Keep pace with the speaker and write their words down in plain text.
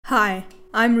Hi,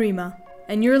 I'm Rima,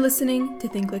 and you're listening to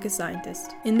Think Like a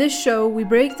Scientist. In this show, we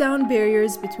break down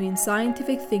barriers between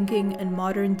scientific thinking and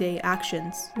modern day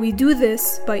actions. We do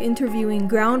this by interviewing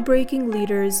groundbreaking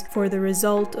leaders for the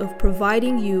result of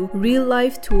providing you real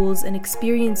life tools and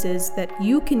experiences that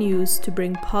you can use to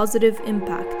bring positive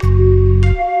impact.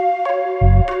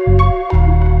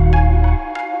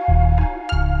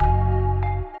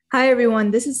 Hi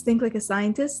everyone, this is Think Like a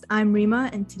Scientist. I'm Rima,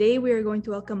 and today we are going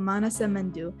to welcome Manasa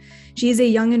Mendu. She is a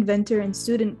young inventor and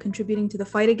student contributing to the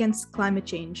fight against climate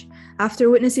change. After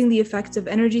witnessing the effects of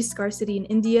energy scarcity in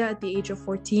India at the age of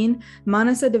 14,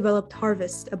 Manasa developed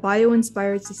Harvest, a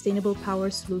bio-inspired sustainable power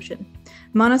solution.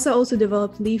 Manasa also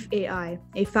developed Leaf AI,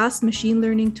 a fast machine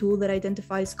learning tool that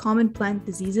identifies common plant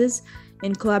diseases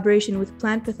in collaboration with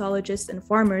plant pathologists and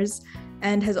farmers,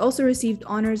 and has also received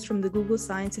honors from the Google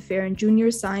Science Affair and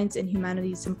Junior Science and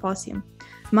Humanities Symposium.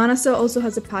 Manasa also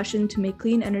has a passion to make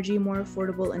clean energy more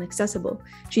affordable and accessible.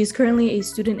 She is currently a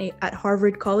student at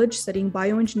Harvard College studying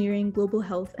bioengineering, global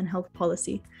health, and health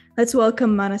policy. Let's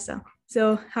welcome Manasa.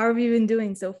 So how have you been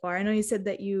doing so far? I know you said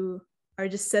that you are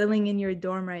just settling in your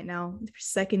dorm right now for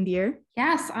second year.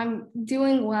 Yes, I'm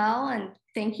doing well, and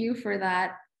thank you for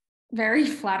that very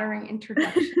flattering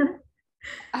introduction.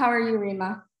 How are you,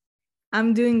 Rima?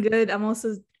 I'm doing good. I'm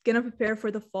also gonna prepare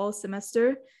for the fall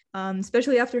semester,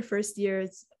 especially after first year.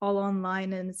 It's all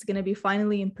online and it's gonna be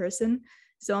finally in person.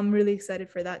 So I'm really excited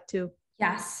for that too.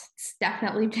 Yes, it's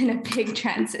definitely been a big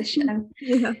transition.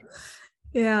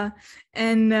 Yeah.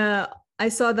 And I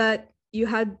saw that you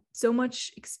had so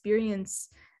much experience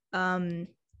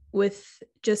with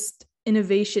just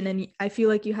innovation, and I feel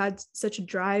like you had such a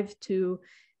drive to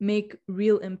make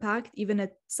real impact even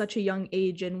at such a young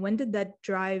age. And when did that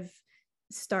drive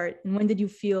start, and when did you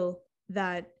feel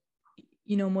that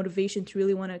motivation to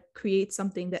really want to create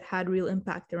something that had real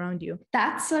impact around you?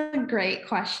 That's a great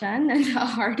question and a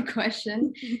hard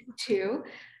question too.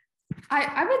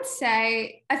 I would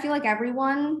say I feel like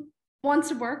everyone wants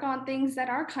to work on things that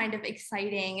are kind of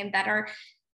exciting and that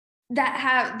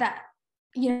have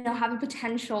the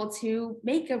potential to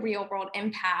make a real world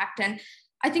impact. And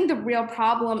I think the real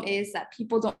problem is that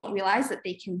people don't realize that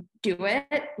they can do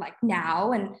it like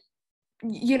now. And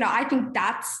I think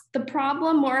that's the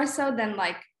problem more so than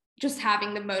like just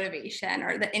having the motivation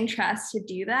or the interest to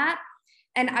do that.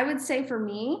 And I would say for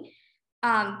me,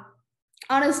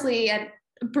 honestly, at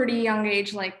a pretty young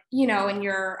age, like, in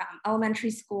your elementary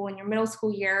school and your middle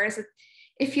school years,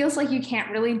 it feels like you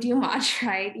can't really do much,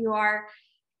 right? You are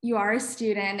a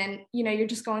student and, you're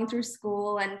just going through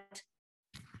school and,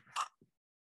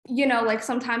 like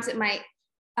sometimes it might,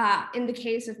 in the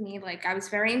case of me, like I was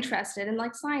very interested in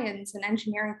like science and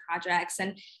engineering projects.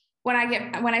 And when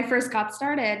I first got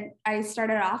started, I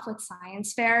started off with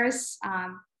science fairs.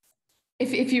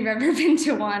 If you've ever been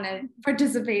to one and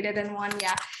participated in one,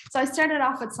 yeah. So I started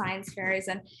off with science fairs,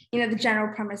 and the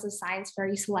general premise of science fair,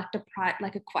 you select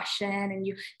a question, and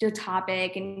you do a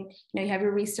topic, and you have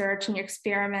your research and your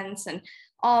experiments and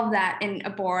all of that in a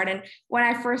board. And when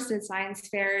I first did science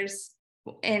fairs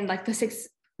in like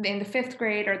in the fifth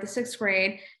grade or the sixth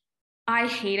grade, I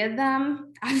hated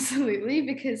them absolutely,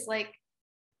 because like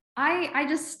I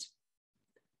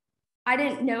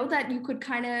didn't know that you could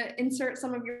kind of insert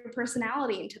some of your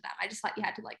personality into them. I just thought you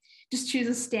had to like just choose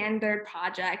a standard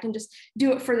project and just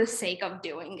do it for the sake of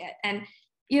doing it. And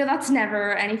that's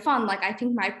never any fun. Like I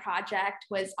think my project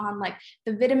was on like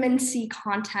the vitamin C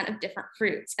content of different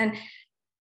fruits. And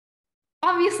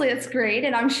obviously it's great,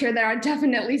 and I'm sure there are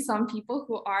definitely some people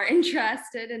who are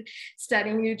interested in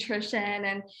studying nutrition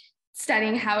and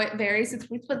studying how it varies with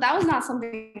foods, but that was not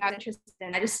something I was interested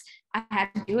in. I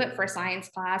had to do it for science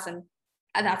class, and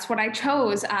that's what I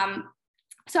chose.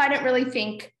 So I didn't really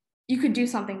think you could do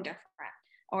something different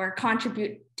or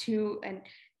contribute to a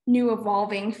new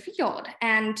evolving field.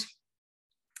 And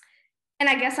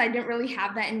I guess I didn't really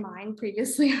have that in mind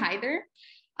previously either.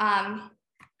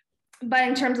 But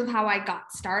in terms of how I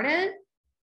got started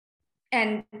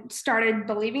and started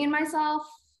believing in myself,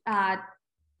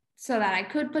 so that I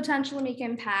could potentially make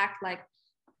impact, like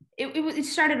it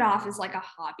started off as like a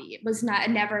hobby. It was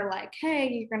never like, hey,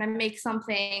 you're going to make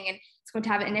something and it's going to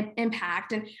have an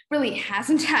impact, and really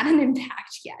hasn't had an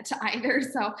impact yet either.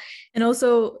 So, and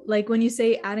also like when you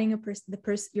say adding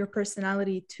your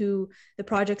personality to the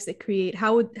projects that create,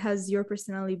 how has your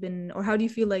personality been, or how do you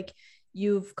feel like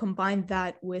you've combined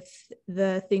that with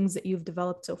the things that you've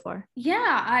developed so far?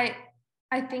 Yeah,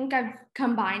 I think I've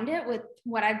combined it with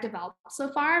what I've developed so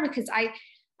far, because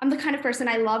I'm the kind of person,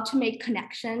 I love to make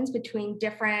connections between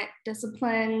different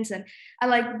disciplines, and I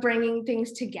like bringing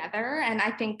things together. And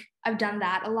I think I've done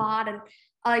that a lot. And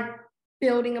I like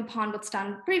building upon what's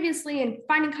done previously and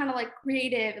finding kind of like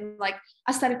creative and like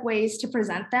aesthetic ways to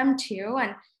present them too.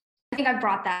 And I think I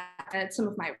brought that at some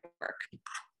of my work.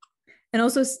 And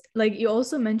also, like you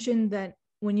also mentioned that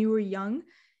when you were young,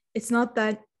 it's not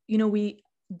that, we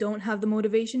don't have the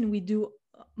motivation. We do,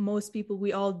 most people,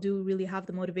 we all do really have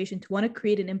the motivation to want to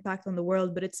create an impact on the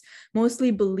world, but it's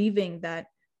mostly believing that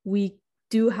we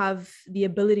do have the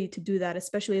ability to do that,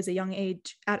 especially at a young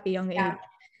age.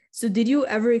 So did you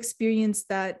ever experience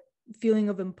that feeling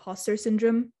of imposter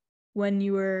syndrome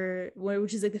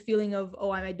which is like the feeling of,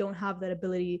 oh, I don't have that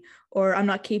ability, or I'm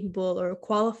not capable or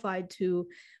qualified to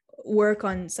work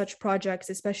on such projects,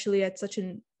 especially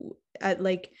at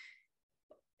like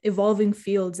evolving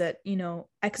fields that,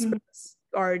 experts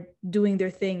are doing their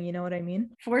thing, you know what I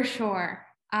mean? For sure.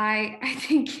 I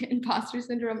think imposter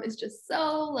syndrome is just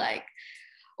so like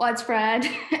widespread.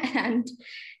 And,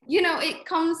 it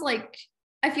comes like,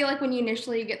 I feel like when you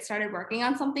initially get started working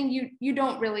on something, you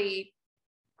don't really,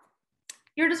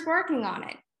 you're just working on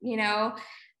it,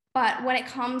 but when it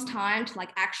comes time to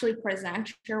like actually present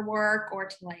your work or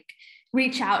to like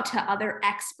reach out to other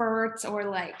experts or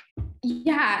like,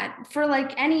 for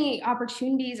like any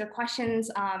opportunities or questions,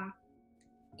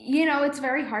 it's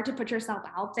very hard to put yourself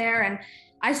out there. And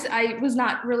I was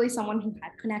not really someone who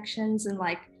had connections and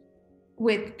like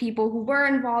with people who were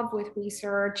involved with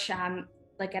research,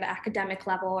 like at an academic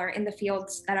level or in the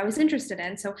fields that I was interested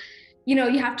in. So, you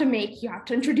have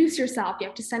to introduce yourself, you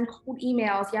have to send cold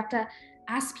emails, you have to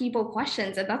ask people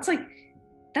questions. And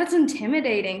that's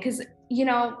intimidating because,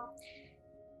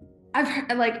 I've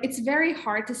heard, like, it's very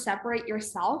hard to separate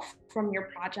yourself from your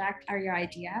project or your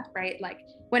idea, right? Like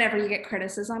whenever you get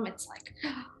criticism, it's like,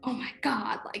 oh my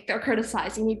God, like they're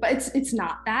criticizing me, but it's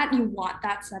not that. You want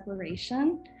that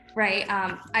separation, right?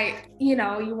 You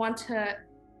want to,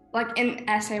 like in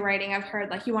essay writing, I've heard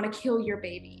like you want to kill your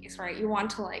babies, right? You want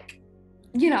to like,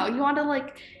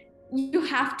 you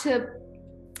have to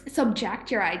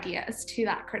subject your ideas to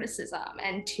that criticism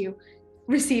and to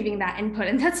receiving that input.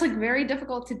 And that's like very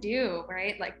difficult to do,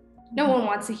 right? Like no one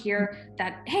wants to hear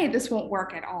that, hey, this won't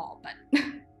work at all. But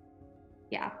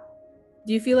yeah.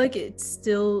 Do you feel like it's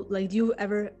still like, do you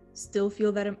ever still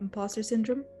feel that imposter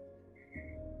syndrome?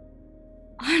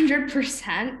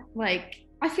 100%. Like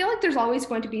I feel like there's always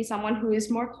going to be someone who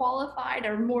is more qualified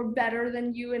or more better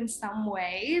than you in some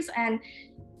ways. And,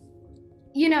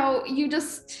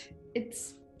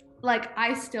 it's like,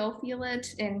 I still feel it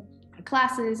in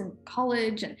classes and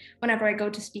college. And whenever I go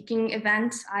to speaking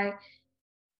events,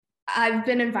 I've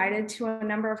been invited to a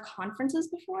number of conferences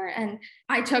before and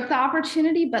I took the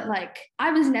opportunity, but like,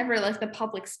 I was never like the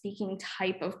public speaking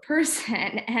type of person.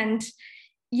 And,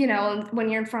 when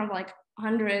you're in front of like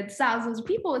hundreds, thousands of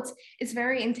people, it's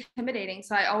very intimidating.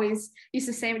 So I always used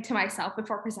to say to myself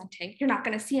before presenting, you're not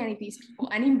going to see any of these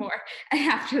people anymore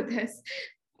after this,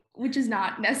 which is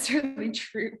not necessarily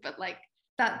true, but like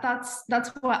that's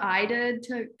what I did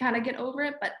to kind of get over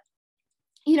it. But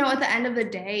at the end of the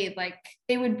day, like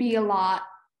it would be a lot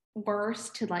worse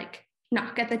to like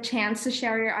not get the chance to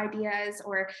share your ideas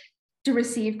or to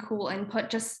receive cool input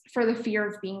just for the fear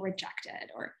of being rejected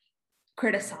or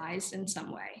criticized in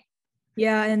some way.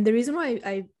 Yeah, and the reason why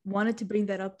I wanted to bring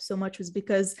that up so much was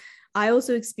because I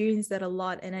also experienced that a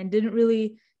lot, and I didn't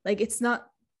really like, it's not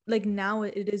like now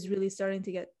it is really starting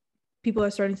to people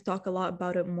are starting to talk a lot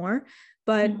about it more,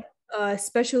 but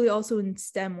especially also in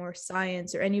STEM or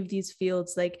science or any of these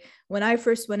fields, like when I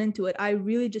first went into it, I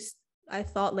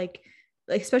thought like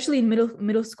especially in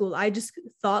middle school, I just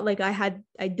thought like I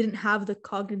didn't have the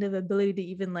cognitive ability to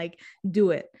even like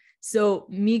do it. So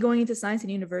me going into science in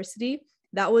university,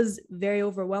 that was very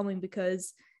overwhelming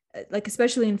because like,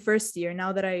 especially in first year,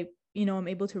 now that I'm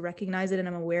able to recognize it and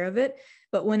I'm aware of it.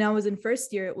 But when I was in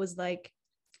first year, it was like,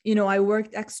 I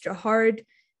worked extra hard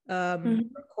for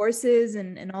courses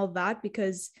and all that,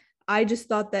 because I just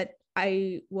thought that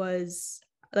I was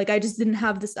like, I just didn't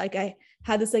have this, like I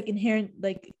had this like inherent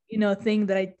like, thing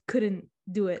that I couldn't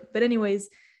do it. But anyways,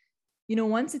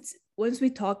 once we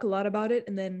talk a lot about it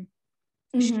and then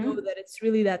show that it's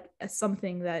really that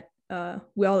something that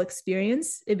we all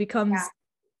experience, it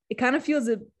kind of feels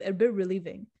a bit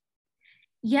relieving.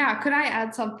 Yeah. Could I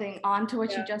add something on to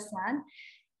what you just said?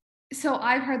 So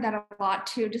I've heard that a lot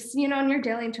too, just, in your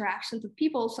daily interactions with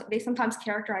people, so they sometimes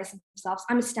characterize themselves,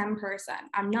 I'm a STEM person,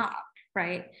 I'm not,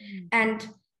 right? And,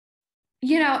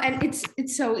 and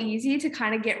it's so easy to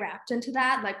kind of get wrapped into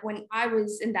that. Like when I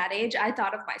was in that age, I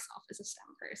thought of myself as a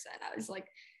STEM person. I was like,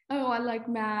 oh, I like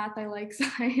math, I like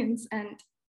science, and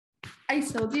I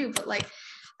still do. But like,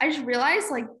 I just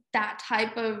realized like that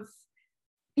type of,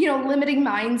 limiting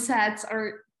mindsets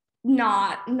are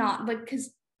not like,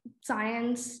 because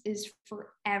science is for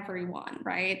everyone,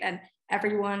 right? And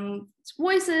everyone's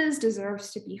voices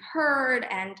deserves to be heard.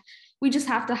 And we just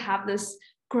have to have this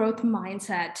growth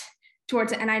mindset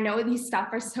towards it. And I know these stuff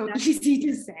are so easy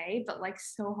to say, but like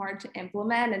so hard to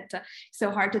implement, and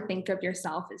so hard to think of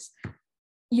yourself as,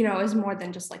 as more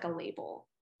than just like a label.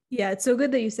 Yeah, it's so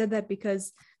good that you said that,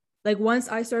 because like once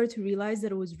I started to realize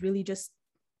that it was really just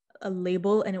a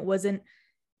label and it wasn't,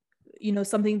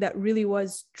 something that really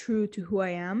was true to who I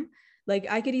am. Like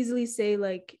I could easily say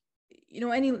like,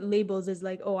 any labels is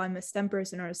like, oh, I'm a STEM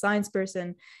person or a science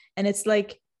person. And it's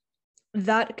like,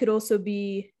 that could also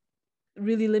be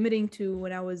really limiting to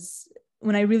when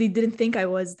I really didn't think I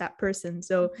was that person.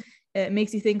 So it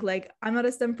makes you think like, I'm not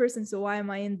a STEM person, so why am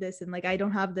I in this? And like, I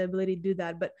don't have the ability to do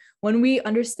that. But when we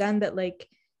understand that like,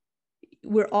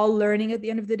 we're all learning at the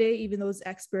end of the day, even those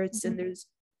experts and there's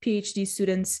PhD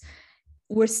students,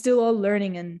 we're still all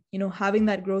learning. And, having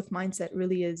that growth mindset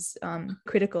really is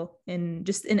critical in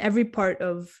every part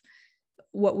of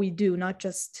what we do, not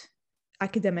just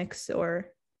academics or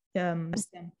STEM.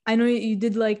 I know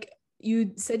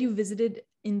you said you visited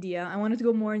India. I wanted to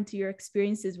go more into your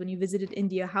experiences when you visited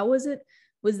India. How was it?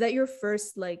 Was that your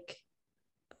first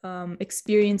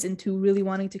experience into really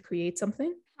wanting to create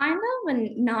something? Kind of,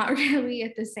 and not really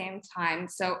at the same time.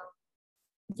 So,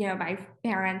 my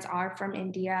parents are from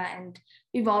India, and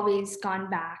we've always gone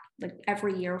back like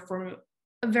every year from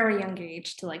a very young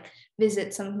age to like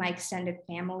visit some of my extended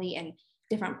family in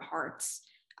different parts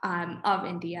of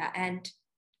India. And,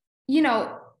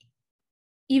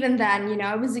 even then,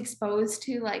 I was exposed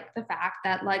to like the fact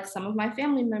that like some of my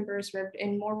family members lived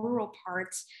in more rural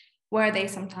parts where they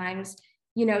sometimes,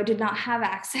 did not have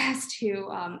access to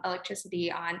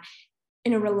electricity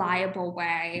in a reliable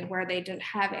way, where they didn't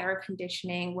have air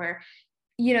conditioning, where,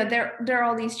 there are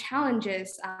all these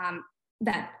challenges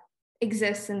that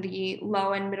exist in the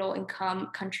low and middle income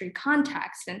country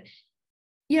context. And,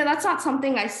 that's not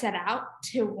something I set out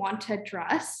to want to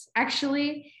address,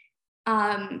 actually.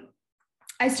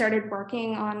 I started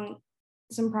working on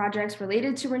some projects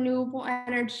related to renewable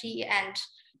energy, and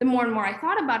the more and more I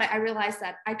thought about it, I realized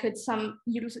that I could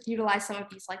utilize some of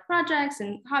these like projects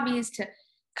and hobbies to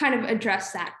kind of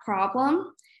address that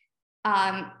problem.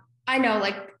 I know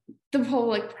like the whole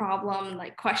like problem,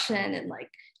 like question and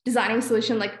like designing a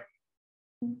solution, like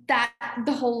that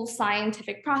the whole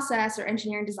scientific process or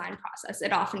engineering design process,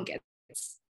 it often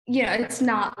gets, it's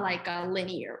not like a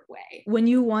linear way. When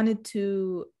you wanted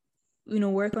to,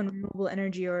 work on renewable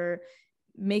energy or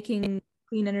making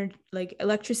clean energy, like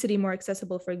electricity, more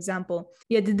accessible, for example,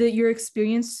 did your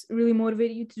experience really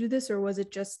motivate you to do this, or was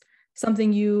it just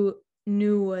something you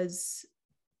knew was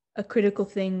a critical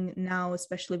thing now,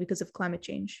 especially because of climate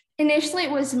change? Initially,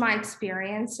 it was my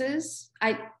experiences.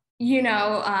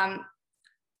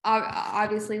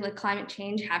 Obviously, like climate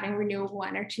change, having renewable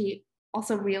energy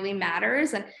also really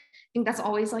matters. And I think that's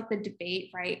always like the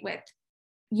debate, right? With,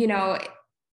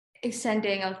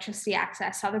 extending electricity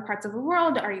access to other parts of the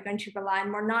world. Are you going to rely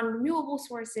on more non-renewable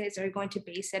sources? Are you going to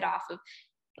base it off of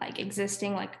like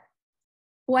existing like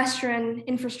Western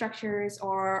infrastructures,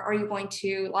 or are you going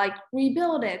to like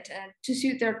rebuild it to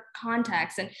suit their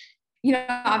context? And,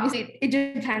 obviously it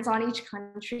depends on each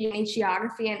country and each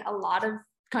geography. And a lot of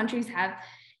countries have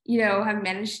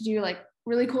managed to do like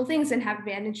really cool things and have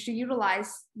managed to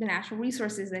utilize the natural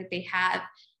resources that they have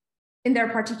in their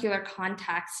particular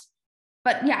context.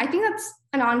 But yeah, I think that's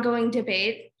an ongoing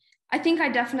debate. I think I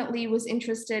definitely was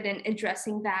interested in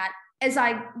addressing that as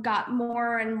I got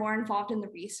more and more involved in the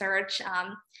research.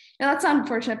 That's the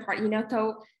unfortunate part,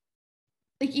 though,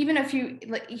 like even a few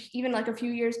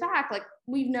years back, like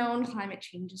we've known climate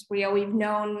change is real. We've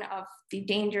known of the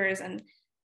dangers and,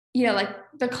 like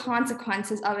the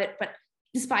consequences of it. But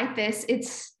despite this,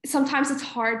 sometimes it's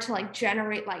hard to like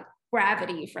generate like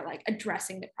gravity for like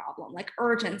addressing the problem, like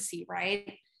urgency,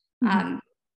 right? Mm-hmm.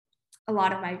 A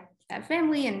lot of my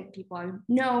family and people I've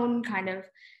known kind of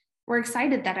were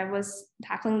excited that I was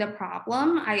tackling the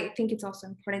problem. I think it's also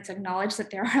important to acknowledge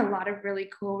that there are a lot of really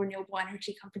cool renewable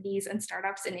energy companies and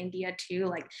startups in India too.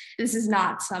 Like this is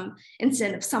not some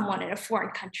incident of someone in a foreign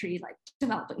country like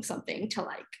developing something to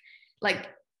like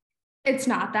it's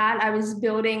not that. I was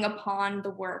building upon the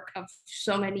work of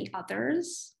so many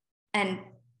others, and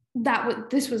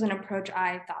this was an approach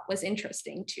I thought was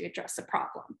interesting to address the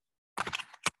problem.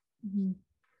 Mm-hmm.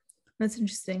 That's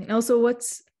interesting. And also, what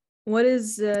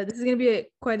is this is going to be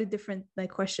quite a different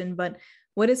question, but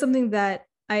what is something that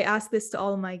I ask this to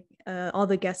all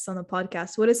the guests on the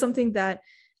podcast? What is something that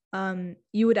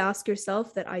you would ask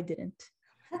yourself that I didn't?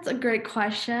 That's a great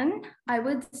question. I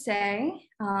would say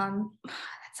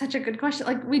that's such a good question.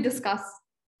 Like we discuss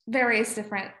various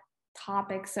different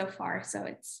topics so far, so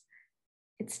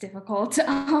it's difficult.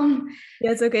 Yeah,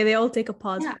 it's okay. They all take a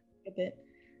pause Yeah. for a bit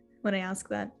when I ask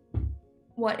that.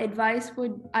 What advice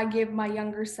would I give my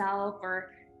younger self,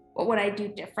 or what would I do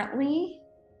differently?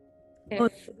 Oh,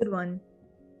 If that's a good one.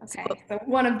 okay, so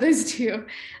one of those two.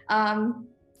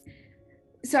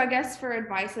 So I guess for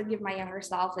advice I'd give my younger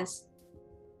self is,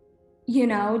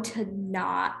 to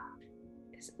not,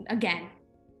 again,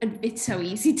 it's so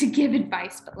easy to give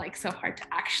advice, but like so hard to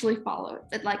actually follow it.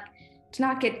 But like to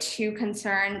not get too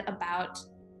concerned about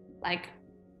like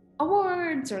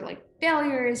awards or like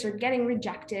failures or getting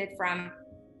rejected from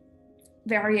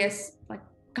various like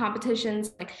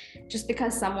competitions, like just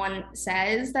because someone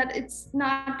says that it's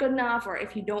not good enough, or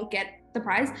if you don't get the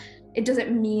prize, it doesn't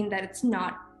mean that it's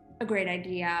not a great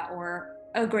idea or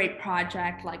a great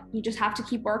project. Like you just have to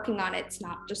keep working on it. It's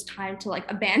not just time to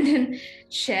like abandon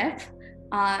ship.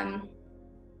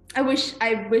 I wish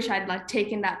I'd like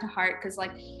taken that to heart, because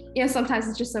like sometimes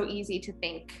it's just so easy to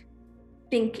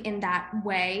think in that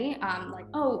way, like,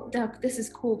 oh, this is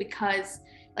cool because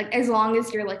like as long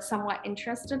as you're like somewhat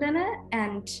interested in it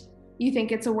and you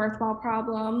think it's a worthwhile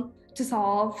problem to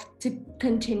solve, to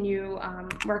continue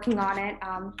working on it,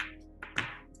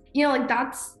 like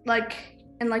that's like,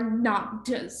 and like not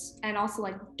just, and also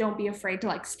like don't be afraid to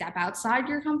like step outside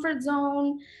your comfort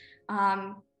zone.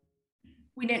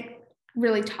 We didn't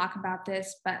really talk about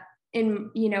this, but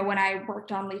when I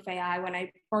worked on Leaf AI, when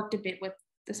I worked a bit with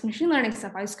this machine learning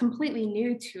stuff, I was completely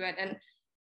new to it, and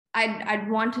I'd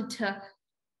wanted to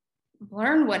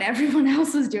learn what everyone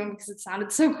else was doing because it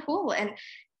sounded so cool, and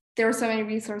there were so many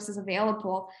resources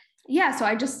available. Yeah, so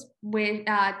I just went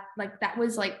like that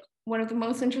was like one of the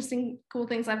most interesting, cool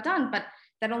things I've done, but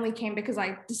that only came because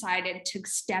I decided to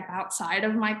step outside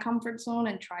of my comfort zone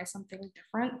and try something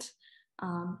different.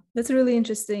 That's a really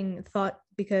interesting thought,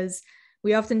 because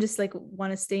we often just like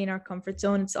want to stay in our comfort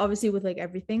zone. It's obviously with like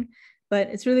everything, but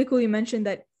it's really cool you mentioned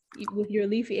that with your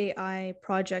Leaf AI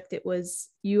project, it was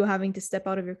you having to step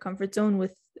out of your comfort zone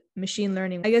with machine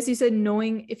learning. I guess you said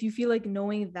if you feel like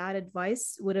knowing that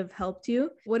advice would have helped you,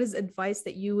 what is advice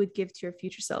that you would give to your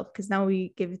future self? Because now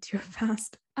we give it to your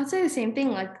past. I'd say the same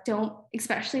thing, like don't,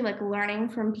 especially like learning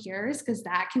from peers, because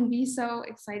that can be so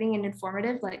exciting and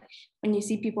informative. Like when you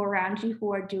see people around you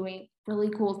who are doing really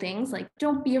cool things, like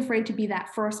don't be afraid to be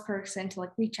that first person to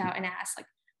like reach out and ask, like,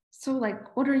 so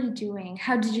like, what are you doing?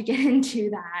 How did you get into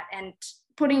that? And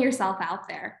putting yourself out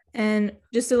there. And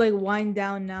just to like wind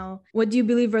down now, what do you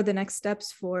believe are the next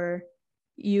steps for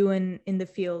you in the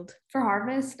field? For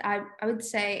Harvest, I would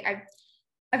say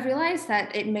I've realized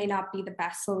that it may not be the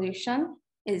best solution,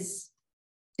 is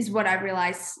what I've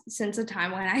realized since the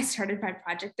time when I started my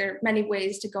project. There are many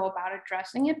ways to go about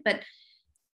addressing it, but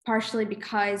partially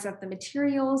because of the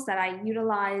materials that I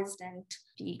utilized and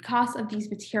the cost of these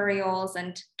materials,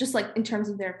 and just like in terms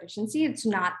of their efficiency, it's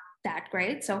not that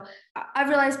great. So I've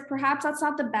realized perhaps that's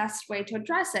not the best way to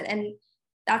address it. And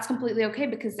that's completely okay,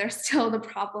 because there's still the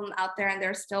problem out there and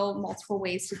there's still multiple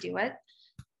ways to do it.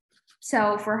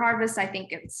 So for Harvest, I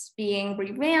think it's being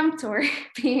revamped or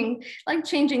being like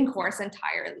changing course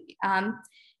entirely.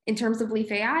 In terms of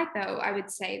Leaf AI, though, I would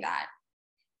say that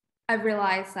I've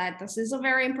realized that this is a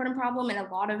very important problem, and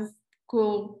a lot of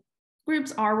cool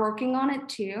groups are working on it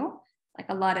too. Like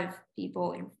a lot of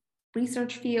people in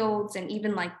research fields and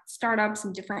even like startups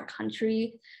in different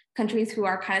countries who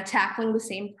are kind of tackling the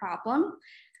same problem.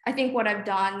 I think what I've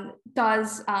done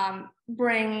does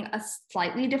bring a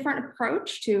slightly different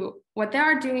approach to what they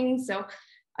are doing. So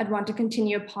I'd want to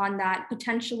continue upon that,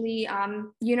 potentially,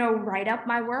 write up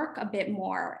my work a bit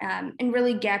more, and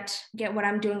really get what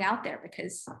I'm doing out there,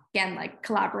 because again, like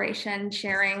collaboration,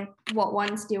 sharing what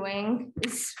one's doing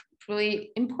is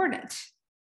really important.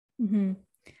 Mm-hmm.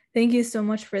 Thank you so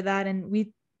much for that. And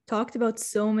we talked about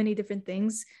so many different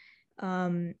things.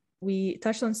 We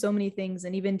touched on so many things,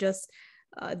 and even just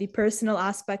the personal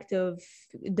aspect of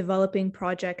developing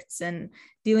projects and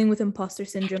dealing with imposter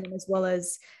syndrome, as well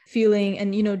as feeling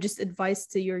and, just advice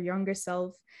to your younger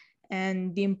self,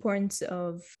 and the importance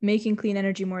of making clean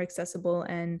energy more accessible.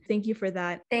 And thank you for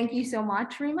that. Thank you so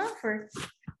much, Rima, for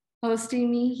hosting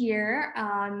me here.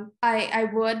 I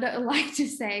would like to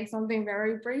say something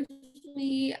very briefly.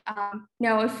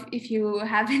 If you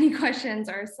have any questions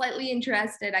or are slightly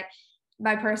interested,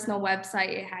 my personal website,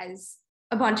 it has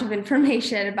a bunch of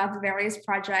information about the various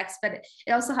projects, but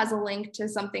it also has a link to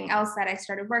something else that I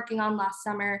started working on last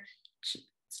summer.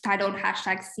 It's titled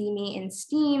 #SeeMe in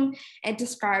STEAM. It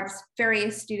describes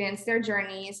various students, their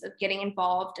journeys of getting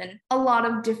involved in a lot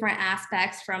of different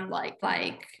aspects, from like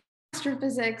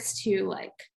astrophysics to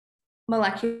like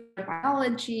molecular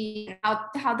biology, and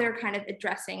how they're kind of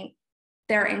addressing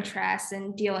their interests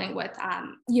and dealing with,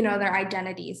 their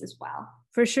identities as well.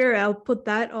 For sure. I'll put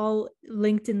that all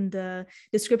linked in the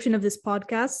description of this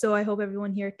podcast. So I hope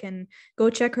everyone here can go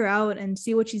check her out and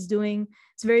see what she's doing.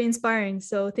 It's very inspiring.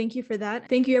 So thank you for that.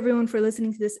 Thank you everyone for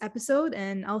listening to this episode,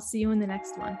 and I'll see you in the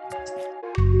next one.